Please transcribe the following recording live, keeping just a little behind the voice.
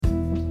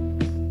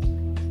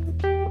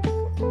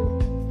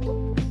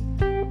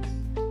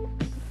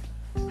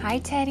Hi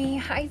Teddy,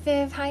 hi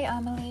Viv, hi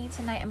Amelie.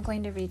 Tonight I'm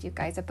going to read you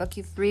guys a book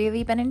you've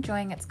really been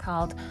enjoying. It's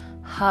called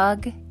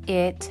Hug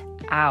It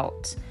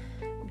Out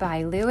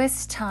by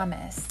Lewis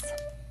Thomas.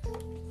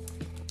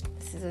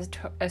 This is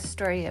a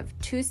story of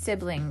two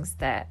siblings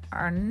that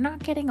are not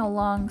getting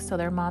along, so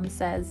their mom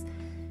says,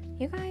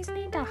 you guys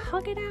need to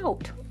hug it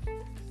out.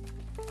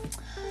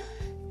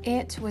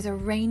 It was a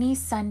rainy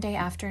Sunday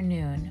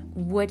afternoon.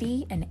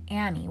 Woody and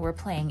Annie were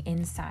playing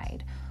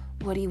inside.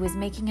 Woody was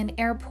making an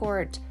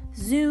airport.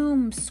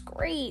 Zoom,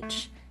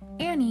 screech.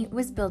 Annie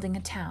was building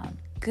a town.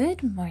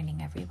 Good morning,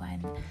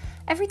 everyone.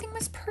 Everything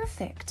was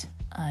perfect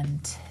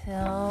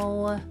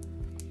until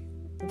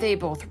they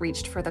both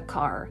reached for the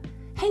car.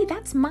 Hey,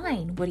 that's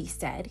mine, Woody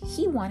said.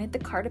 He wanted the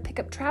car to pick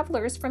up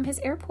travelers from his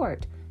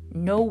airport.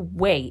 No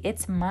way,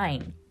 it's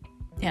mine,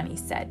 Annie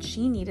said.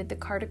 She needed the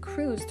car to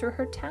cruise through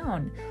her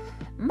town.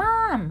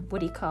 Mom,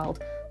 Woody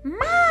called.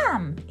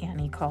 Mom,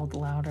 Annie called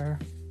louder.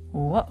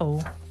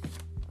 Whoa.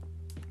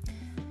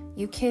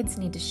 You kids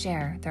need to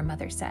share, their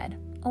mother said.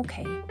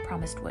 Okay,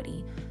 promised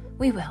Woody.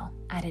 We will,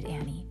 added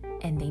Annie,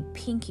 and they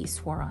pinky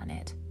swore on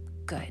it.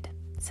 Good,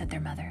 said their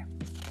mother.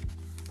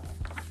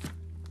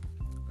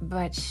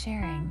 But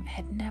sharing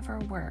had never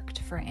worked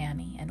for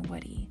Annie and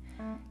Woody.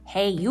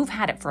 Hey, you've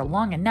had it for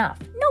long enough.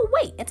 No,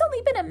 wait, it's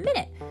only been a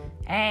minute.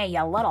 Hey,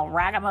 you little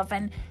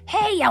ragamuffin.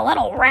 Hey, you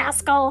little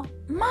rascal.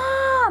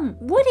 Mom,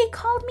 Woody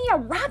called me a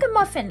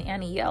ragamuffin,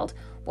 Annie yelled.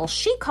 Well,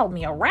 she called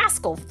me a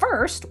rascal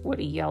first,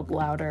 Woody yelled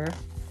louder.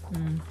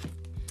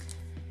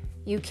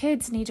 You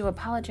kids need to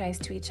apologize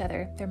to each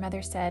other, their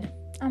mother said.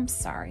 I'm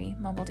sorry,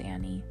 mumbled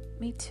Annie.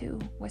 Me too,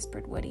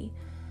 whispered Woody.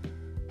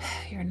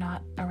 You're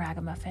not a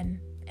ragamuffin,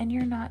 and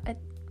you're not a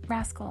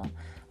rascal.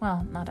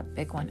 Well, not a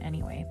big one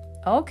anyway.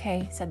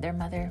 Okay, said their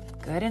mother.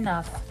 Good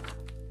enough.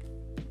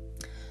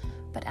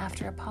 But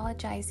after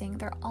apologizing,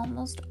 there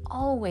almost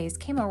always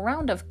came a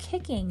round of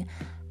kicking.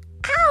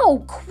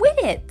 Ow! Quit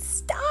it!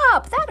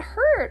 Stop! That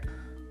hurt!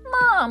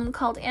 Mom,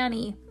 called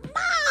Annie.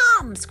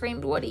 Mom!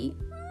 Screamed Woody.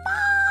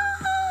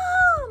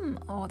 Mom!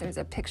 Oh, there's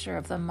a picture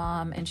of the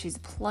mom, and she's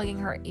plugging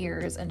her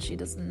ears, and she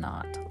does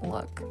not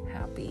look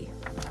happy.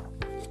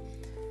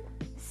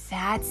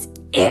 That's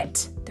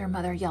it, their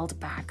mother yelled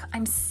back.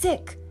 I'm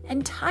sick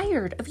and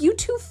tired of you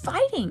two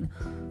fighting.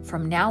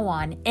 From now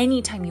on,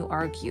 anytime you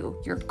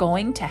argue, you're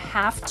going to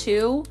have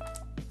to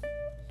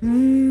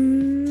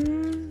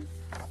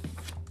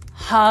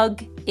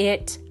hug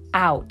it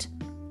out.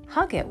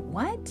 Hug it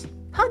what?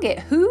 Hug it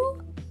who?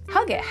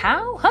 Hug it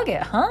how? Hug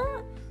it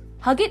huh?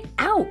 Hug it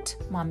out,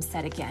 Mom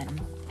said again.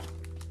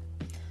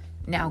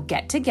 Now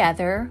get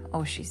together.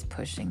 Oh, she's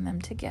pushing them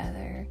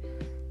together.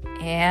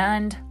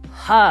 And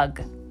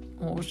hug.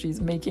 Oh, she's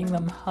making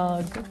them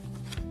hug.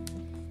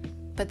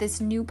 But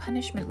this new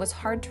punishment was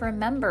hard to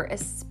remember,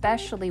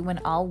 especially when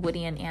all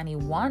Woody and Annie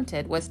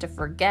wanted was to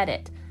forget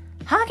it.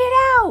 Hug it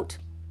out!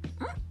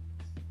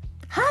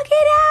 Hug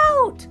it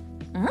out!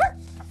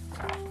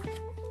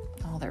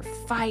 Oh, they're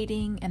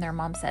fighting, and their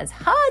mom says,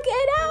 hug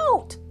it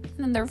out! And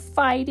then they're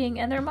fighting,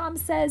 and their mom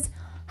says,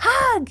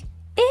 hug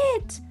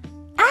it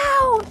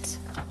out!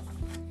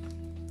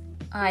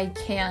 I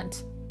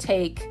can't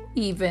take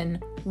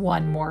even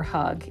one more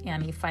hug,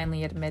 Annie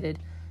finally admitted.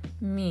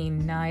 Me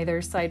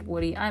neither, sighed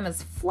Woody. I'm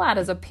as flat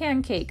as a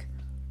pancake.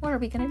 What are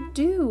we going to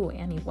do?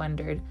 Annie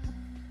wondered.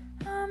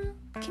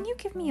 Can you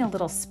give me a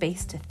little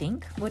space to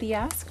think? Woody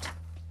asked.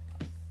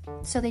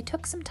 So they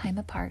took some time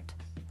apart.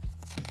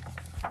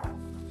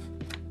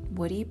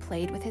 Woody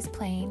played with his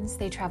planes.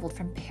 They traveled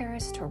from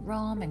Paris to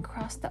Rome and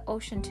crossed the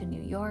ocean to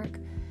New York.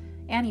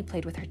 Annie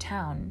played with her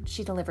town.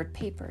 She delivered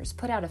papers,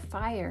 put out a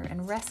fire,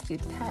 and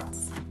rescued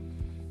pets.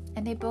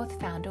 And they both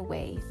found a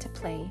way to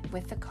play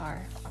with the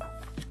car.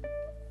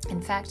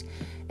 In fact,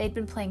 they'd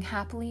been playing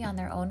happily on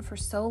their own for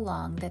so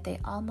long that they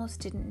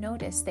almost didn't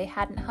notice they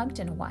hadn't hugged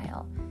in a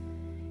while.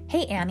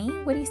 Hey, Annie,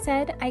 Woody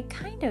said, I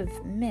kind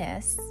of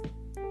miss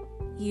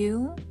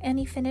you,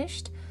 Annie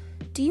finished.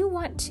 Do you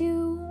want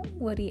to?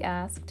 Woody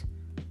asked.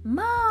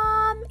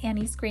 Mom,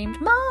 Annie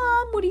screamed.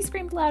 Mom, Woody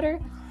screamed louder.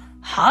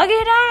 Hug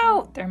it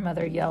out, their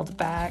mother yelled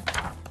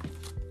back.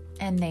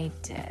 And they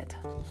did.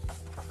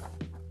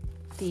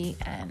 The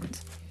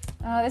end.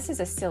 Oh, this is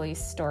a silly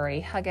story.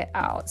 Hug it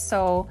out.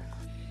 So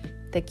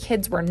the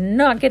kids were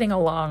not getting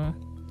along.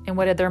 And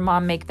what did their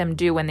mom make them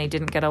do when they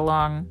didn't get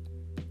along?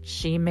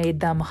 She made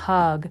them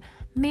hug.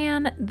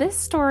 Man, this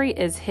story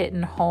is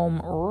hitting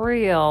home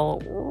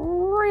real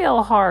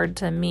hard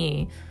to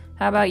me.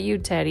 How about you,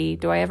 Teddy?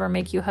 Do I ever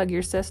make you hug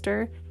your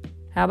sister?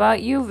 How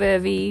about you,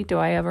 Vivi? Do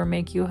I ever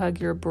make you hug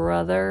your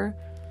brother?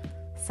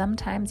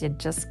 Sometimes you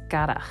just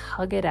gotta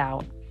hug it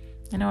out.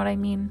 You know what I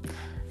mean?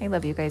 I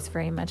love you guys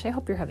very much. I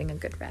hope you're having a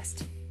good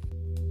rest.